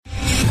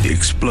The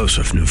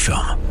explosive new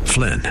film,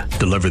 Flynn,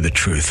 deliver the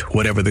truth,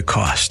 whatever the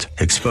cost,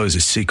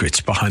 exposes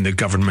secrets behind the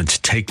government's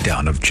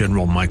takedown of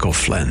General Michael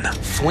Flynn.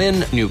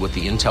 Flynn knew what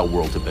the intel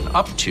world had been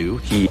up to.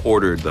 He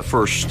ordered the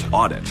first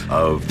audit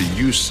of the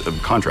use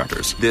of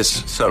contractors.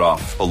 This set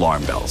off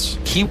alarm bells.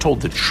 He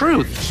told the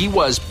truth. He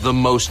was the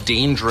most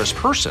dangerous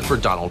person for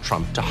Donald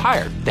Trump to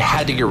hire. They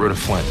had to get rid of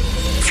Flynn.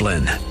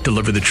 Flynn,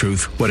 deliver the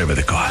truth, whatever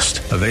the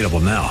cost. Available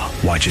now.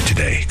 Watch it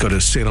today. Go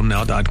to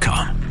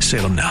salemnow.com.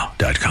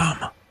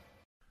 salemnow.com.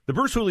 The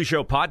Bruce Hooley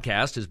Show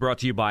podcast is brought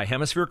to you by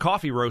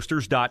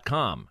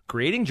HemisphereCoffeeRoasters.com.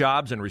 Creating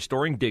jobs and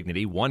restoring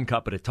dignity one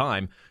cup at a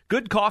time.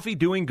 Good coffee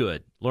doing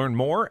good. Learn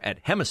more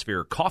at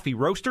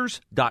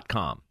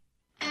HemisphereCoffeeRoasters.com.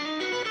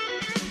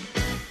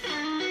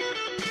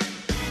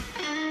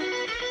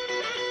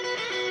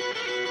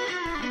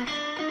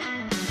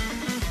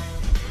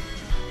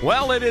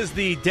 Well, it is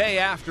the day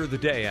after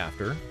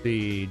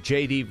the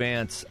J.D.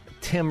 Vance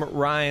Tim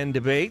Ryan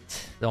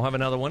debate. They'll have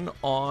another one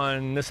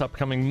on this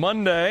upcoming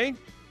Monday.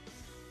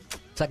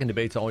 Second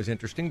debate's always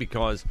interesting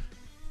because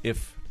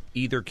if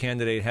either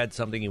candidate had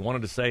something he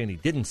wanted to say and he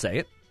didn't say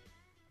it,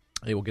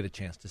 they will get a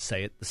chance to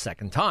say it the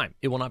second time.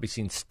 It will not be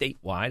seen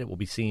statewide. It will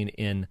be seen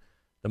in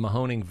the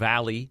Mahoning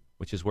Valley,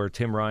 which is where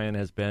Tim Ryan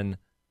has been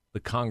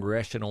the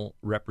congressional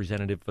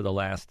representative for the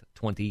last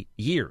 20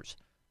 years.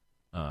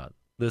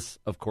 This,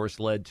 of course,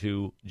 led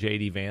to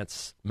J.D.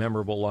 Vance's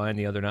memorable line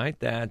the other night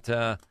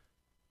that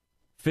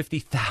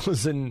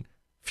 50,000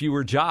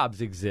 fewer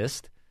jobs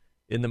exist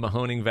in the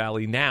Mahoning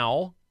Valley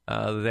now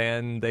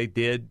than they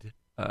did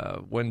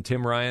when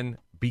Tim Ryan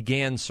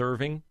began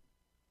serving,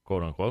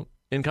 quote unquote,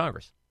 in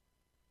Congress.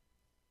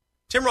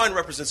 Tim Ryan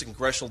represents a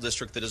congressional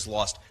district that has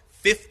lost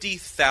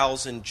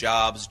 50,000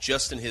 jobs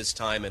just in his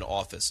time in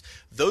office.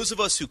 Those of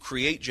us who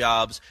create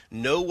jobs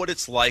know what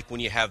it's like when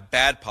you have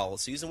bad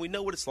policies, and we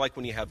know what it's like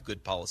when you have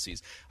good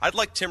policies. I'd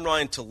like Tim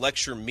Ryan to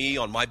lecture me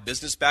on my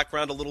business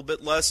background a little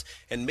bit less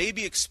and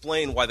maybe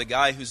explain why the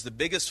guy who's the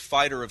biggest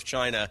fighter of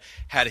China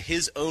had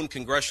his own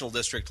congressional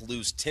district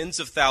lose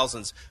tens of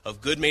thousands of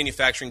good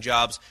manufacturing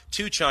jobs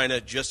to China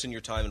just in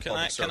your time in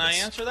public service. Can I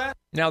answer that?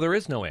 Now, there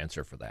is no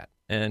answer for that.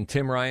 And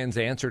Tim Ryan's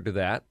answer to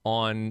that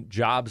on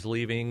jobs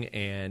leaving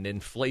and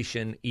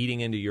inflation eating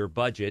into your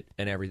budget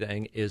and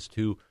everything is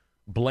to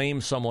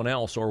blame someone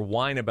else or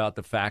whine about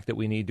the fact that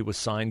we need to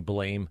assign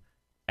blame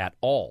at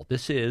all.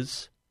 This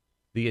is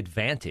the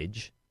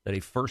advantage that a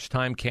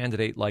first-time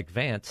candidate like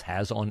Vance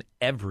has on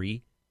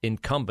every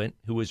incumbent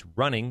who is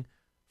running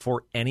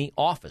for any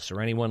office,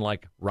 or anyone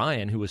like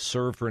Ryan who has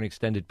served for an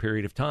extended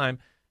period of time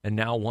and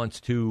now wants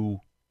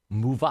to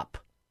move up.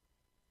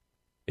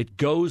 It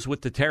goes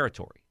with the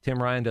territory. Tim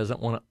Ryan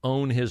doesn't want to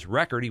own his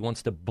record. He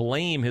wants to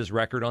blame his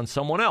record on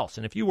someone else.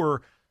 And if you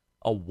were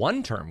a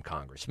one-term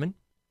congressman,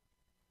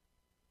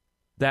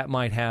 that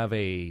might have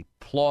a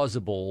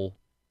plausible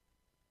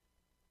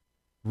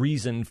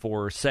reason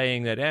for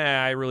saying that,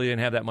 I really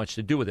didn't have that much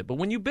to do with it. But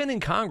when you've been in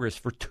Congress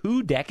for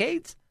 2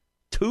 decades,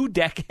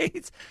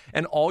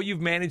 and all you've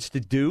managed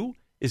to do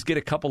is get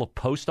a couple of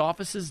post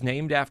offices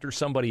named after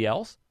somebody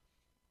else,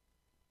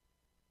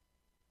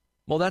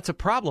 well, that's a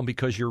problem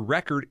because your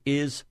record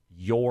is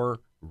your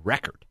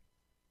record.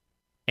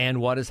 And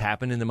what has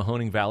happened in the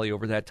Mahoning Valley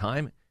over that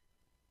time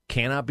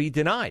cannot be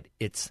denied.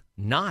 It's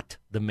not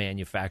the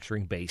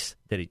manufacturing base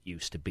that it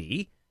used to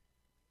be.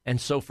 And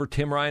so for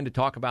Tim Ryan to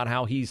talk about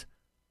how he's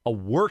a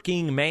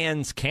working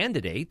man's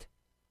candidate,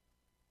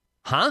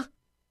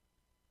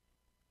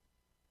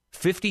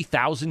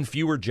 50,000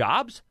 fewer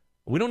jobs?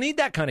 We don't need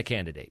that kind of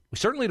candidate. We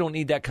certainly don't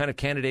need that kind of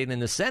candidate in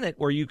the Senate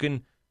where you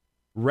can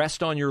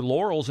rest on your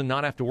laurels and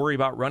not have to worry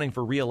about running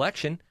for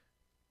re-election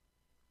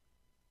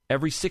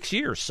every 6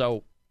 years.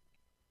 So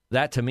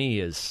that, to me,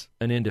 is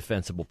an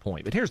indefensible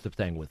point. But here's the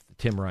thing with the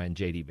Tim Ryan,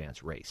 J.D.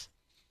 Vance race.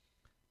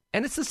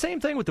 And it's the same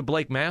thing with the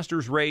Blake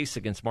Masters race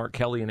against Mark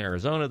Kelly in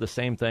Arizona, the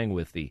same thing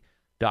with the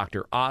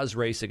Dr. Oz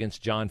race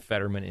against John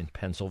Fetterman in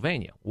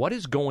Pennsylvania. What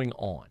is going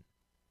on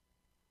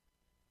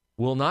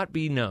will not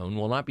be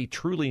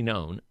truly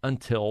known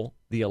until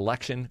the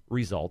election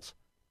results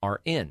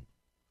are in.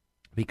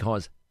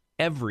 Because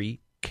every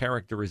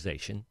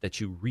characterization that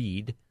you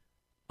read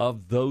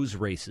of those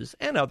races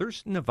and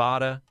others,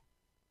 Nevada,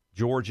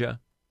 Georgia,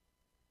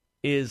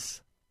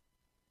 is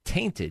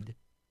tainted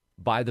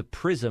by the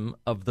prism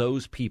of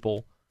those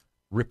people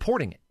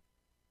reporting it.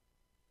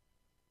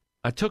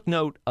 I took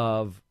note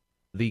of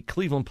the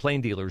Cleveland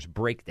Plain Dealer's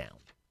breakdown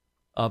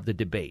of the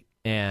debate.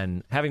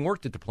 And having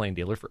worked at the Plain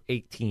Dealer for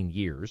 18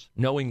 years,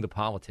 knowing the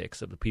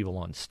politics of the people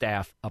on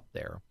staff up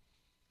there,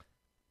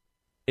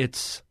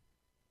 it's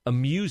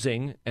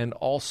amusing and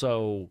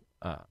also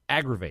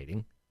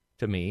aggravating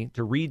to me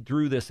to read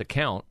through this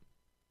account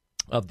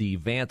of the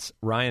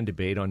Vance-Ryan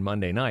debate on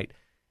Monday night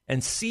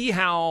and see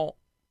how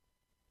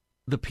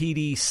the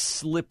PD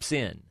slips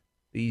in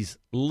these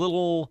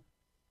little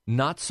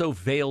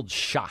not-so-veiled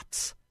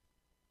shots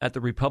at the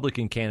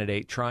Republican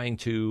candidate trying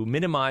to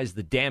minimize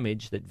the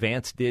damage that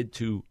Vance did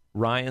to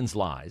Ryan's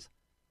lies,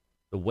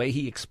 the way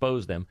he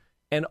exposed them,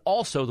 and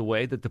also the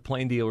way that the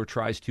Plain Dealer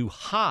tries to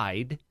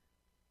hide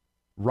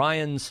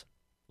Ryan's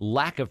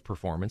lack of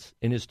performance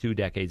in his 2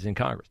 decades in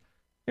Congress.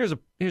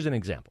 Here's an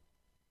example.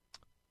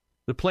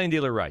 The Plain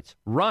Dealer writes,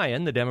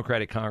 Ryan, the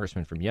Democratic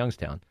congressman from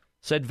Youngstown,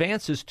 said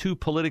Vance is too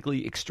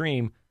politically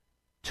extreme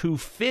to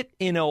fit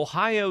in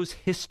Ohio's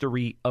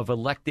history of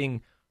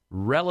electing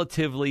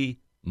relatively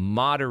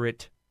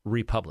moderate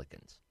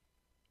Republicans.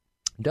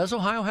 Does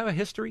Ohio have a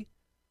history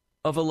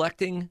of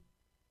electing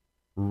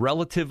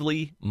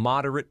relatively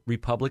moderate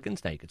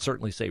Republicans? Now, you could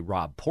certainly say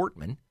Rob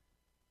Portman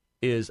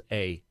is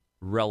a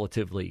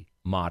relatively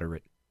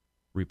moderate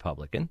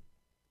Republican,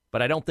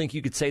 but I don't think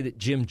you could say that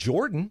Jim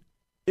Jordan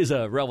is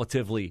a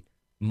relatively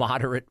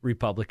moderate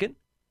Republican.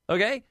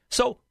 Okay?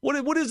 So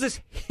what is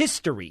this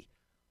history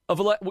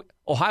of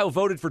Ohio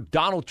voted for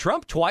Donald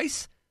Trump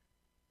twice?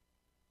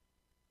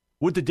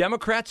 Would the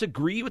Democrats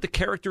agree with the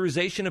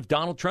characterization of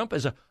Donald Trump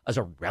as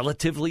a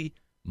relatively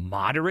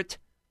moderate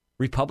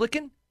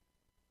Republican?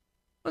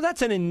 Well,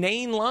 that's an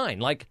inane line.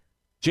 Like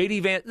J.D.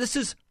 Vance, this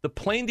is the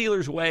Plain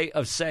Dealer's way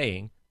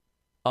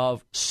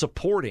of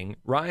supporting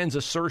Ryan's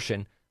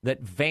assertion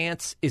that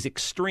Vance is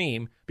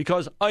extreme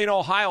because,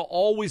 Ohio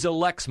always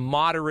elects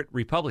moderate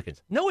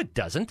Republicans. No, it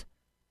doesn't.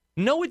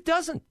 No, it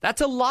doesn't.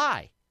 That's a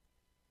lie.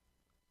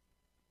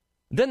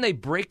 Then they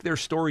break their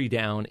story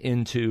down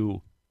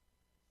into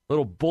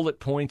little bullet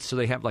points so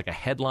they have like a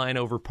headline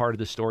over part of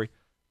the story.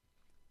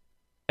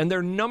 And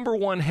their number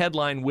one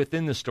headline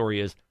within the story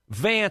is,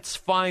 Vance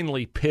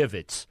finally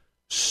pivots,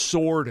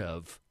 sort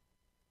of.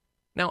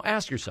 Now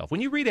ask yourself, when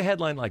you read a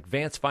headline like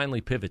Vance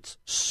finally pivots,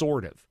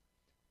 sort of,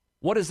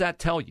 what does that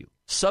tell you?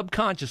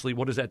 Subconsciously,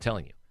 what is that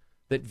telling you?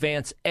 That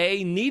Vance,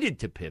 A, needed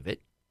to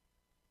pivot,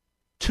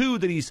 2,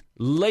 that he's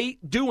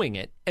late doing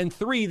it, and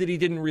 3, that he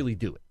didn't really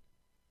do it.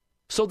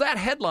 So that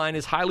headline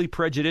is highly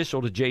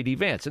prejudicial to J.D.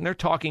 Vance, and they're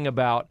talking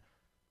about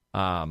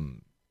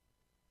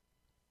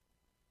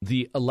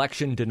the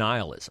election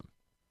denialism.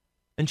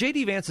 And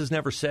J.D. Vance has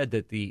never said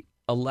that the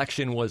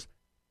election was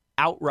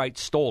outright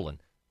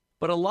stolen.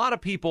 But a lot of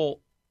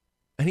people,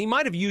 and he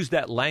might have used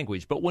that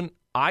language, but when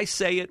I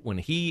say it,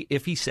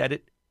 if he said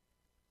it,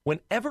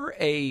 whenever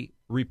a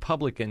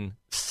Republican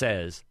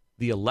says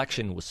the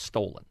election was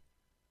stolen,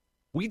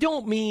 we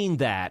don't mean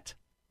that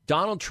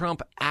Donald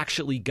Trump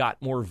actually got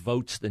more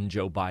votes than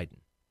Joe Biden,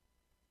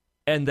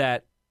 and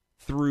that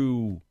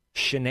through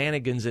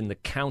shenanigans in the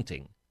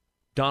counting,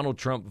 Donald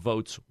Trump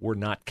votes were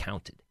not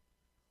counted.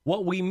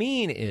 What we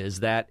mean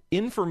is that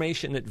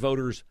information that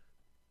voters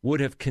would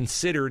have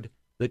considered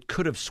that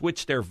could have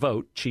switched their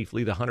vote,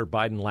 chiefly the Hunter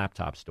Biden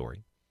laptop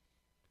story,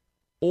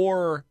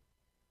 or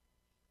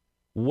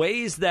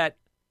ways that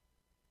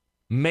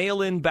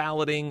mail-in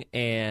balloting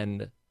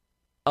and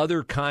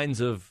other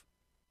kinds of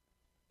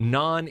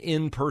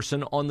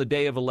non-in-person on the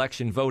day of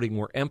election voting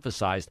were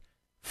emphasized,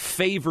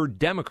 favored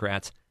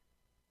Democrats,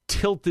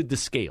 tilted the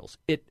scales.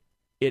 It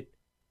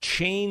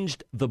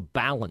changed the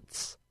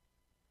balance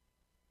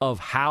of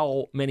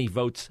how many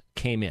votes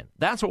came in.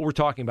 That's what we're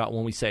talking about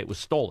when we say it was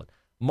stolen.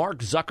 Mark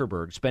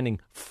Zuckerberg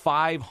spending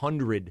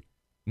 $500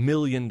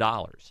 million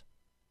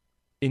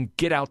in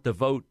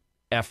get-out-the-vote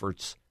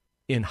efforts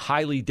in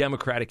highly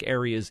Democratic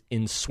areas,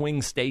 in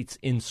swing states,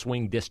 in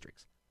swing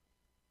districts.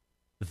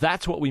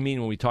 That's what we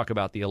mean when we talk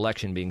about the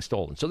election being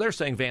stolen. So they're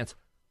saying Vance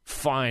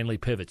finally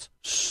pivots,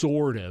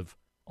 sort of,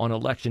 on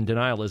election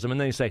denialism. And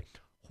then they say,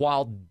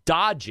 while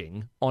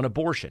dodging on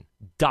abortion,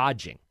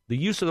 dodging, the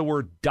use of the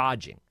word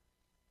dodging.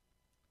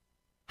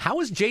 How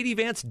is J.D.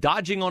 Vance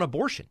dodging on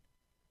abortion?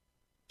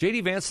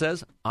 J.D. Vance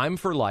says, I'm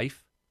for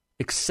life,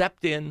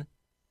 except in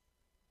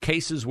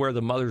cases where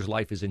the mother's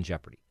life is in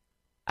jeopardy.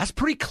 That's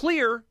pretty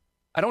clear.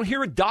 I don't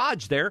hear a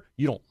dodge there.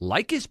 You don't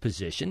like his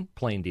position,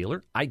 Plain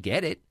Dealer. I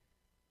get it.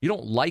 You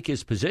don't like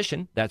his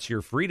position. That's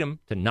your freedom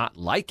to not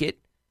like it.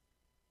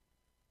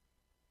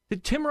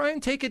 Did Tim Ryan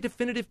take a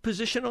definitive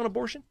position on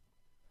abortion?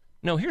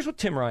 No, here's what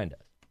Tim Ryan does.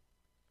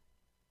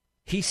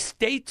 He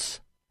states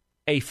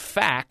a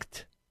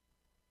fact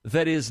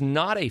that is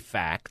not a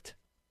fact,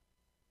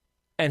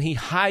 and he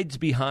hides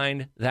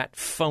behind that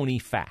phony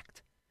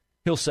fact.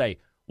 He'll say,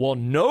 well,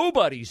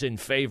 nobody's in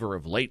favor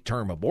of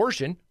late-term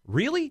abortion.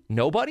 Really?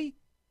 Nobody?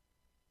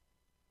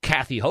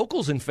 Kathy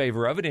Hochul's in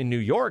favor of it in New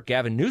York.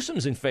 Gavin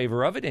Newsom's in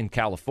favor of it in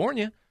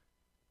California.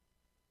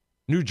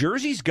 New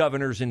Jersey's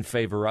governor's in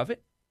favor of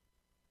it.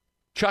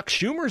 Chuck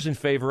Schumer's in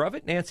favor of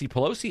it. Nancy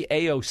Pelosi,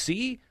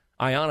 AOC,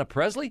 Ayanna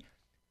Pressley.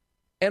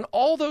 And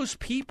all those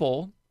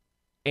people,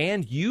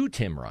 and you,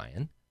 Tim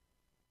Ryan,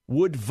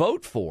 would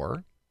vote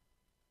for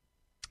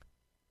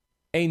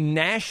a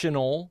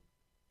national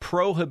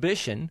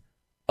prohibition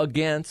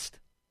against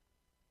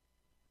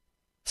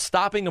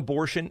stopping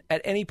abortion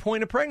at any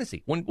point of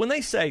pregnancy. When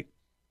they say,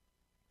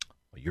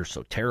 well, you're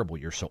so terrible,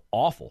 you're so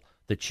awful,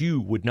 that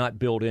you would not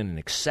build in an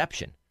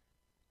exception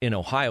in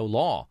Ohio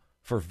law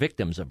for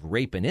victims of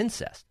rape and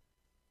incest.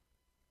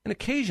 And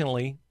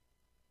occasionally,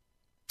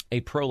 a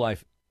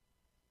pro-life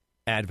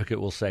advocate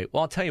will say,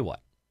 well, I'll tell you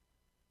what.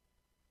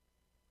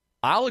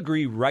 I'll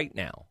agree right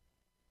now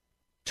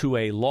to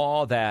a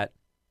law that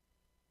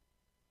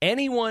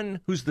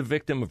anyone who's the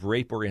victim of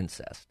rape or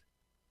incest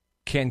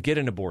can get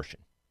an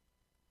abortion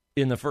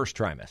in the first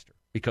trimester.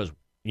 because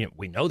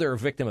we know they're a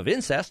victim of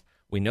incest.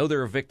 We know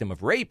they're a victim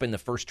of rape in the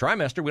first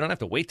trimester. We don't have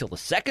to wait till the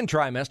second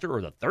trimester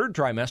or the third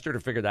trimester to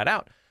figure that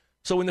out.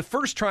 So in the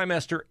first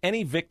trimester,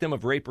 any victim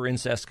of rape or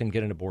incest can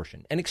get an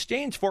abortion in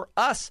exchange for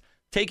us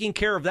taking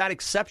care of that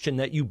exception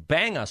that you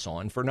bang us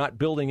on for not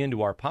building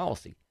into our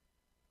policy.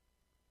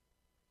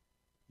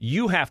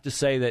 You have to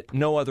say that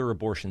no other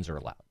abortions are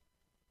allowed.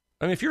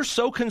 I mean, if you're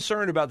so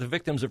concerned about the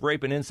victims of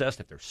rape and incest,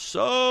 if there's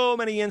so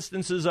many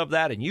instances of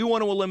that and you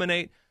want to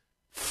eliminate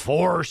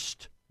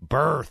forced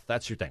birth,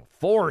 that's your thing,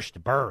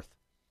 forced birth.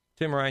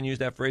 Tim Ryan used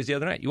that phrase the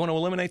other night. You want to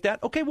eliminate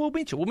that? Okay, we'll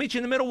meet you. We'll meet you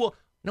in the middle.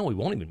 No, we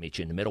won't even meet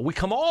you in the middle. We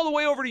come all the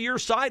way over to your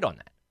side on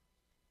that.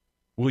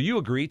 Will you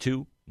agree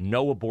to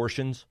no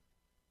abortions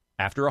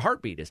after a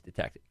heartbeat is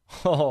detected?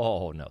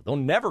 Oh, no. They're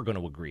never going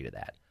to agree to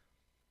that.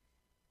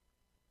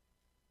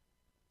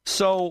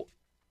 So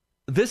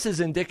this is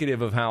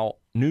indicative of how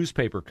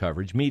newspaper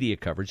coverage, media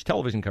coverage,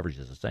 television coverage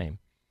is the same,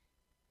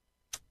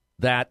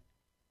 that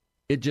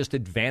it just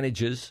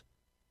advantages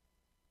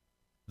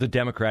the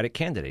Democratic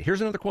candidate.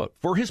 Here's another quote.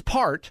 For his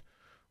part,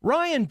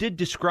 Ryan did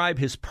describe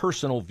his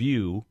personal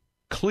view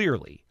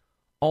clearly,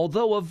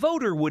 although a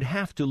voter would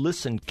have to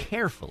listen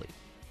carefully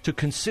to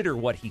consider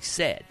what he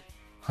said.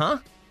 Huh?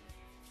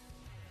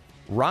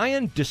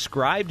 Ryan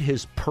described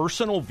his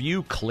personal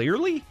view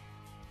clearly?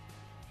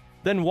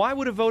 Then why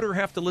would a voter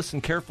have to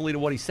listen carefully to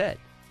what he said?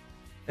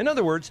 In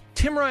other words,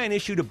 Tim Ryan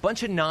issued a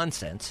bunch of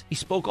nonsense. He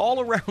spoke all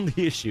around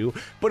the issue,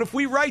 but if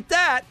we write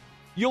that,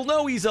 you'll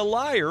know he's a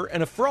liar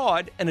and a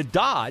fraud and a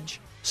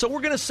dodge. So we're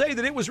going to say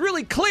that it was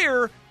really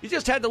clear. You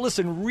just had to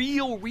listen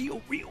real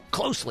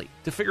closely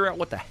to figure out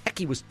what the heck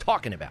he was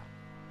talking about.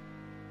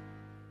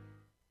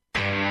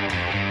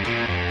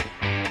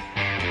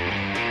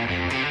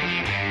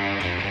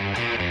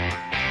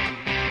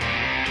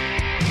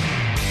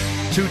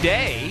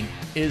 Today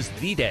is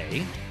the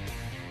day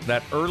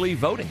that early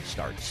voting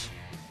starts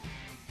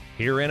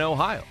here in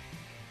Ohio.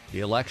 The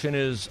election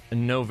is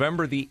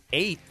November the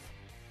 8th.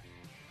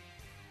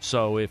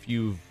 So if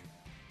you've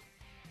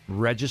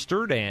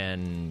registered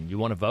and you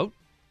want to vote,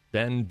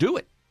 then do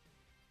it.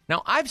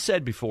 Now, I've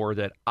said before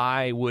that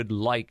I would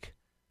like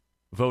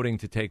voting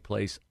to take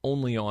place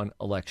only on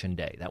Election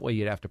Day. That way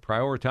you'd have to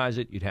prioritize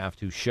it. You'd have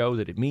to show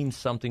that it means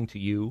something to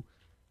you,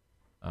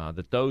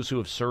 that those who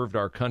have served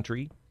our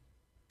country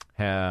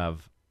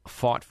have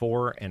fought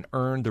for and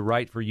earned the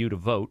right for you to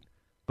vote.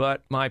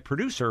 But my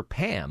producer,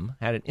 Pam,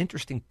 had an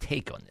interesting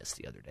take on this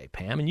the other day.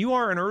 Pam, and you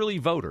are an early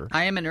voter.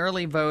 I am an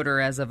early voter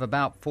as of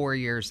about 4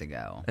 years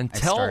ago. And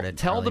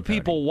tell the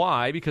people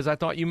why, because I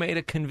thought you made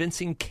a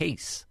convincing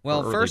case.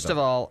 Well, first of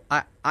all,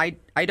 I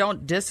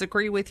don't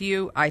disagree with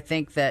you. I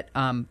think that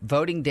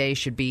voting day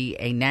should be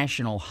a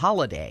national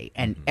holiday,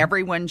 and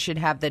everyone should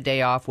have the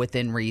day off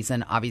within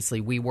reason.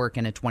 Obviously, we work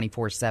in a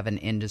 24/7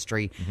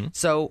 industry,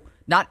 so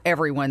not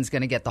everyone's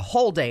going to get the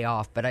whole day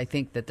off, but I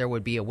think that there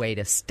would be a way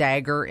to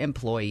stagger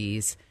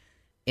employees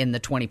in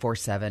the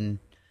 24/7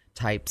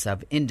 types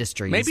of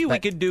industries. Maybe we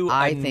could do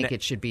I think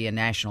it should be a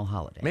national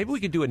holiday. Maybe we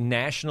could do a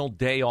national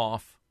day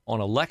off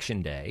on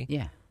Election Day.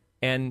 Yeah.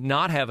 And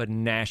not have a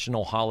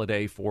national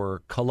holiday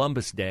for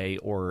Columbus Day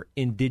or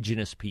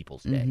Indigenous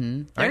Peoples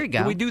Day. There you go.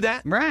 Can we do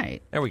that?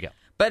 Right. There we go.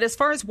 But as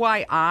far as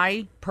why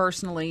I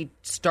personally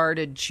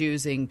started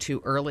choosing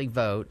to early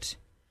vote,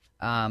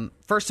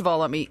 first of all,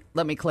 let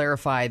me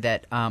clarify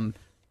that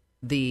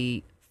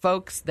the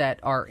folks that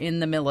are in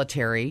the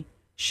military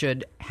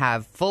should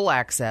have full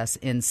access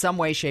in some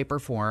way, shape, or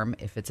form.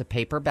 If it's a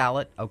paper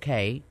ballot,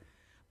 okay.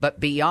 But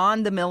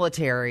beyond the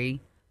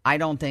military, I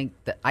don't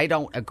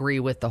agree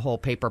with the whole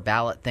paper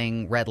ballot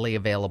thing readily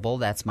available.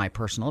 That's my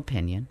personal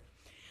opinion.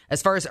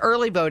 As far as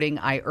early voting,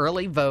 I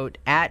early vote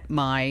at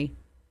my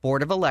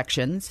Board of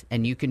Elections,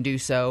 and you can do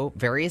so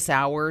various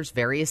hours,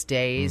 various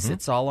days.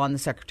 It's all on the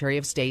Secretary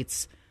of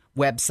State's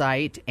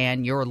website,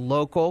 and your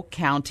local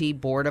county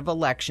Board of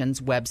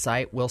Elections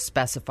website will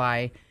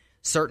specify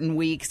certain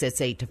weeks. It's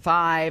 8 to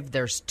 5.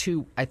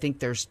 I think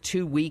there's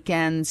 2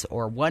 weekends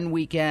or 1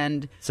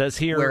 weekend. It says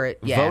here,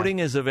 voting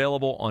is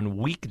available on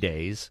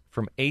weekdays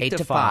from 8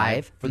 to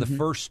 5 for the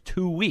first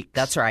 2 weeks.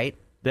 That's right.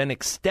 Then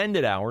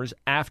extended hours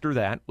after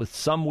that, with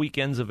some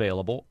weekends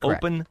available.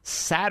 Correct. Open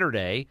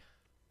Saturday,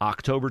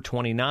 October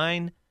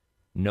 29,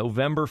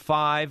 November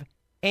 5,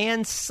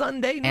 and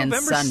Sunday, November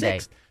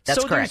 6th.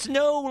 That's correct. There's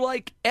no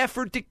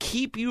effort to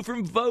keep you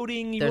from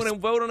voting. You want to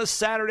vote on a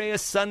Saturday, a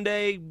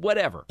Sunday,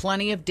 whatever.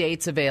 Plenty of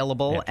dates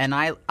available, and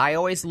I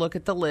always look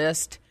at the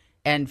list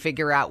and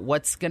figure out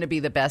what's going to be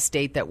the best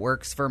date that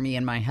works for me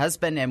and my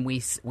husband, and we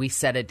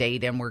set a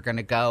date and we're going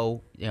to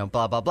go,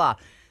 blah, blah, blah.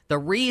 The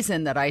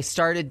reason that I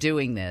started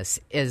doing this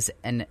is,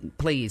 and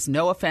please,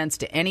 no offense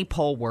to any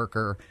poll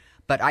worker,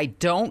 but I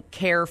don't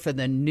care for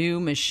the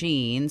new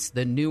machines,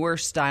 the newer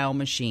style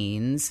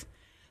machines,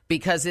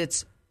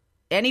 because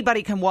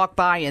anybody can walk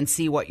by and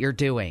see what you're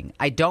doing.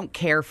 I don't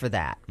care for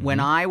that. When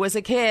I was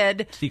a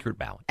kid, secret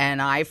ballot,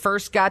 and I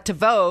first got to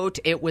vote,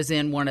 it was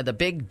in one of the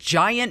big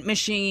giant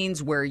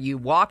machines where you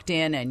walked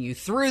in and you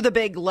threw the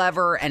big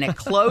lever and it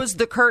closed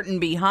the curtain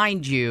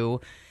behind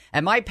you.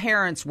 And my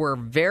parents were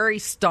very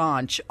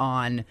staunch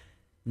on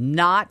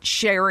not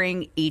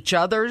sharing each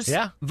other's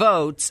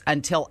votes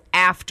until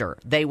after.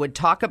 They would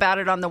talk about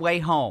it on the way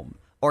home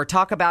or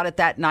talk about it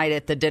that night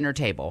at the dinner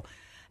table,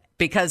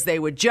 because they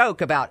would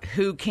joke about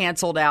who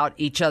canceled out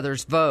each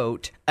other's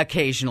vote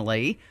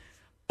occasionally.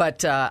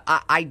 But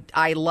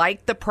I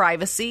like the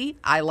privacy.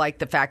 I like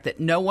the fact that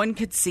no one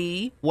could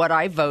see what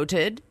I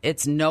voted.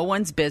 It's no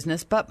one's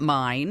business but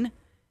mine.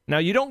 Now,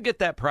 you don't get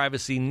that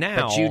privacy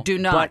now. But you do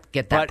not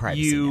get that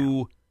privacy now. But you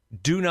now.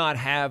 Do not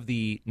have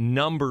the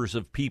numbers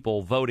of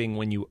people voting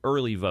when you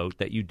early vote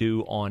that you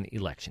do on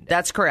Election Day.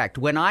 That's correct.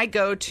 When I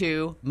go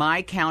to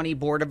my county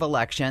board of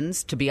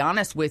elections, to be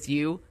honest with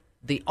you,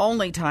 the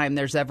only time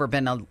there's ever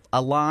been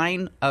a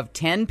line of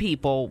 10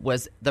 people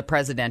was the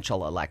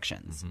presidential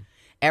elections. Mm-hmm.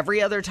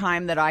 Every other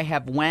time that I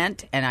have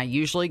went, and I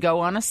usually go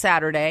on a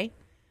Saturday,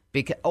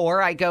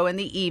 or I go in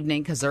the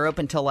evening because they're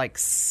open till like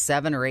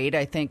 7 or 8,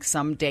 I think,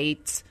 some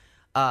dates.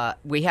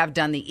 We have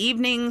done the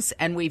evenings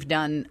and we've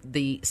done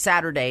the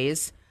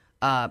Saturdays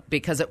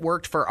because it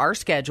worked for our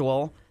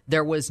schedule.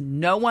 There was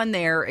no one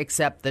there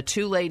except the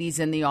 2 ladies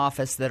in the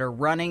office that are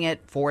running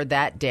it for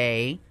that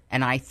day.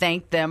 And I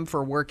thank them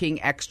for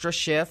working extra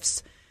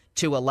shifts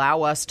to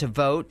allow us to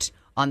vote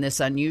on this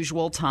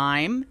unusual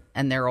time.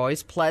 And they're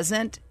always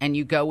pleasant. And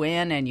you go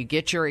in and you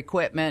get your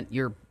equipment,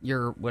 your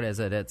what is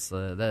it? It's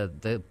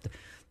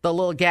the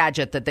little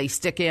gadget that they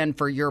stick in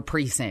for your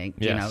precinct.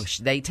 Yes. You know,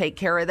 they take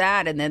care of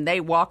that and then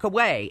they walk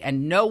away.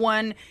 And no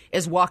one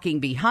is walking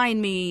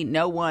behind me.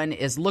 No one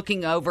is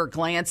looking over,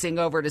 glancing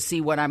over to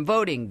see what I'm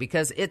voting,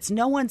 because it's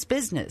no one's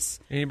business.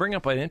 And you bring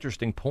up an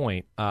interesting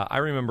point. I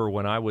remember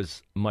when I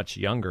was much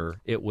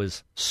younger, it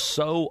was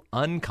so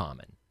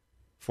uncommon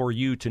for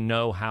you to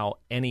know how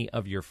any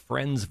of your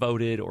friends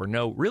voted or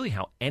know really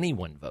how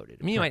anyone voted.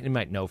 I mean, you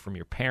might know from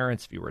your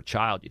parents. If you were a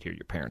child, you'd hear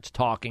your parents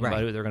talking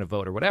about who they're going to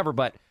vote or whatever,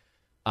 but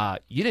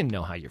you didn't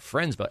know how your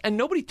friends vote. And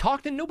nobody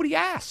talked and nobody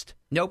asked.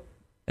 Nope.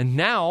 And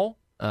now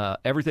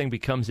everything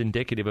becomes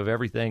indicative of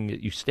everything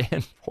that you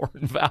stand for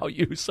and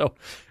value. So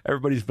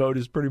everybody's vote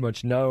is pretty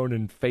much known,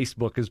 and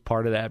Facebook is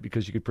part of that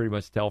because you could pretty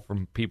much tell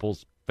from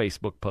people's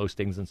Facebook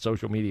postings and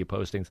social media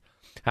postings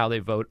how they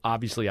vote.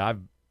 Obviously, I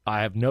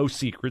have no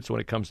secrets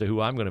when it comes to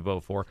who I'm going to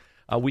vote for.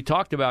 We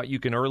talked about you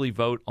can early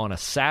vote on a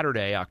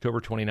Saturday, October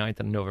 29th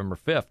and November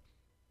 5th.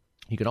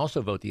 You can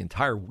also vote the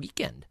entire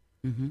weekend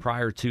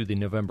prior to the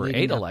November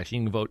 8th election.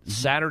 You can vote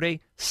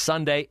Saturday,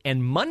 Sunday,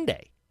 and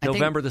Monday,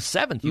 November the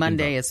 7th.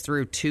 Monday is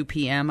through 2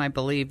 p.m., I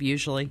believe,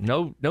 usually.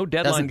 No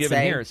deadline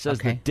given here. It says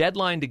the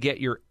deadline to get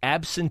your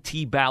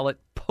absentee ballot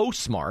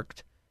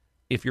postmarked,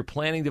 if you're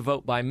planning to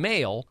vote by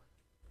mail,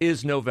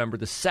 is November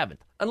the 7th.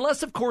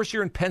 Unless, of course,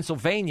 you're in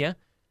Pennsylvania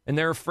and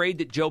they're afraid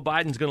that Joe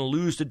Biden's going to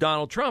lose to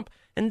Donald Trump,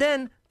 and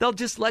then they'll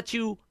just let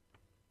you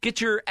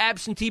get your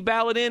absentee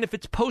ballot in if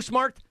it's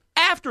postmarked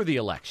after the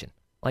election,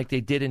 like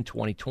they did in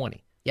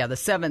 2020. Yeah, the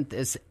 7th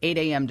is 8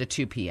 a.m. to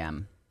 2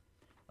 p.m.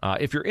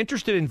 If you're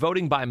interested in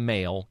voting by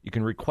mail, you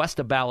can request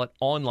a ballot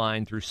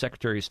online through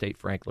Secretary of State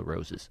Frank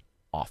LaRosa's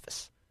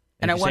office.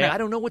 And I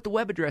don't know what the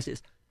web address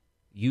is.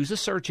 Use a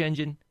search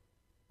engine,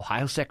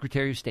 Ohio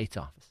Secretary of State's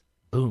office.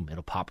 Boom,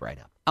 it'll pop right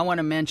up. I want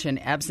to mention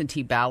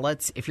absentee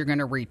ballots. If you're going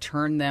to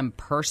return them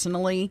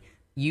personally,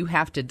 you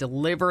have to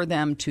deliver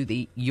them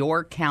to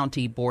your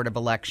county board of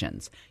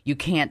elections. You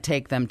can't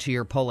take them to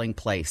your polling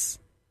place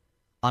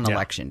on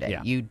Election Day.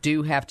 Yeah. You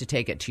do have to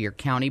take it to your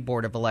county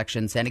board of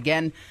elections. And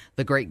again,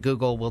 the great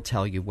Google will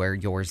tell you where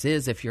yours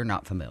is if you're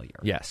not familiar.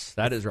 Yes,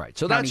 that is right.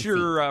 So that's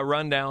your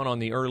rundown on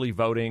the early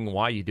voting,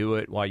 why you do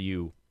it, why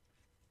you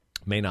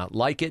may not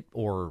like it,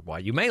 or why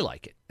you may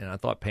like it. And I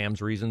thought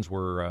Pam's reasons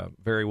were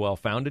very well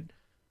founded.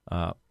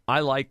 I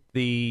like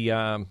the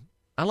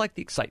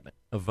excitement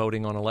of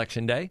voting on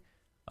Election Day.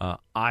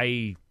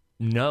 I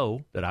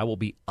know that I will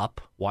be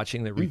up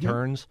watching the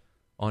returns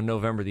on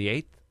November the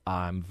 8th.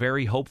 I'm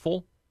very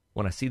hopeful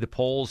when I see the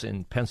polls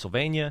in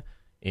Pennsylvania,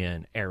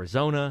 in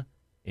Arizona,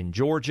 in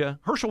Georgia.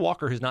 Herschel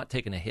Walker has not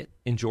taken a hit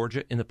in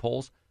Georgia in the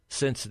polls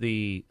since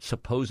the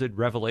supposed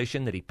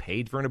revelation that he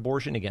paid for an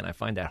abortion. Again, I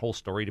find that whole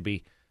story to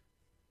be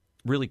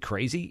really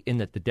crazy in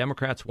that the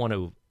Democrats want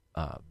to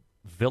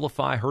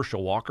vilify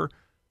Herschel Walker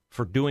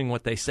for doing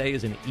what they say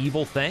is an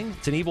evil thing.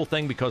 It's an evil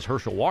thing because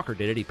Herschel Walker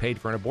did it. He paid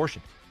for an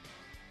abortion.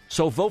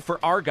 So vote for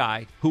our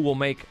guy who will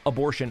make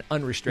abortion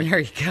unrestricted. There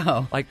you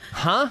go. Like,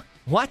 huh?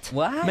 What?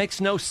 What?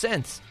 Makes no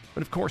sense.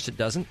 But of course it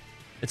doesn't.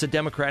 It's a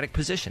Democratic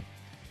position.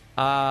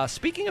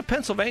 Speaking of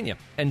Pennsylvania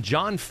and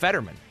John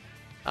Fetterman,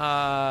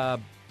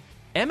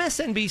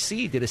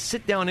 MSNBC did a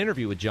sit-down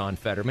interview with John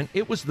Fetterman.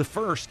 It was the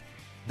first.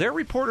 Their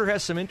reporter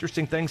has some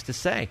interesting things to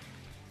say.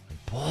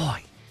 And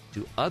boy,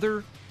 do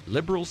other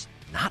liberals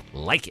not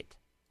like it.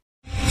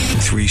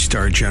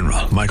 3-star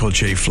General Michael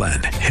J.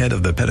 Flynn, head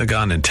of the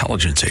Pentagon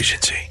Intelligence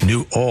Agency,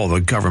 knew all the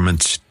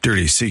government's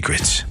dirty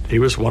secrets. He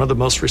was one of the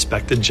most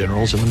respected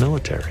generals in the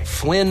military.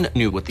 Flynn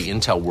knew what the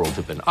intel world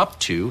had been up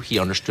to. He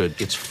understood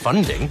its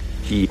funding.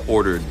 He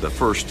ordered the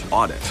first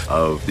audit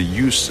of the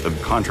use of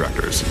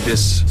contractors.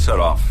 This set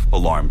off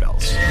alarm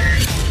bells.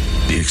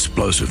 The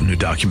explosive new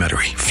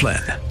documentary,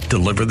 Flynn,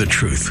 Deliver the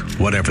Truth,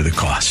 Whatever the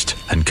Cost,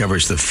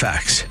 uncovers the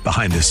facts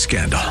behind this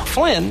scandal.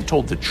 Flynn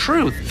told the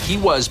truth. He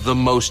was the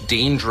most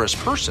dangerous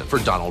person for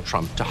Donald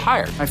Trump to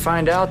hire. I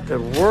find out the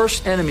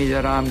worst enemy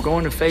that I'm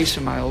going to face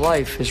in my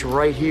life is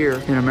right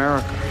here in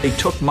America. They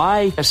took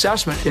my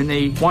assessment and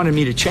they wanted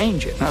me to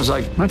change it. And I was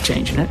like, I'm not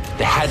changing it.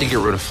 They had to get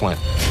rid of Flynn.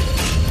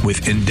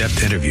 With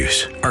in-depth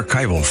interviews,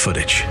 archival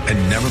footage,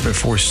 and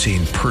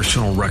never-before-seen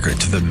personal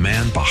records of the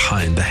man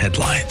behind the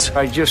headlines.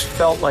 I just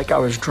felt like I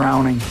was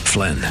drowning.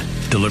 Flynn,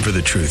 Deliver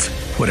the Truth,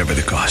 Whatever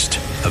the Cost.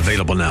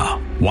 Available now.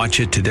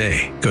 Watch it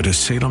today. Go to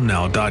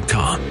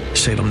salemnow.com.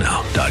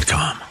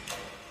 salemnow.com.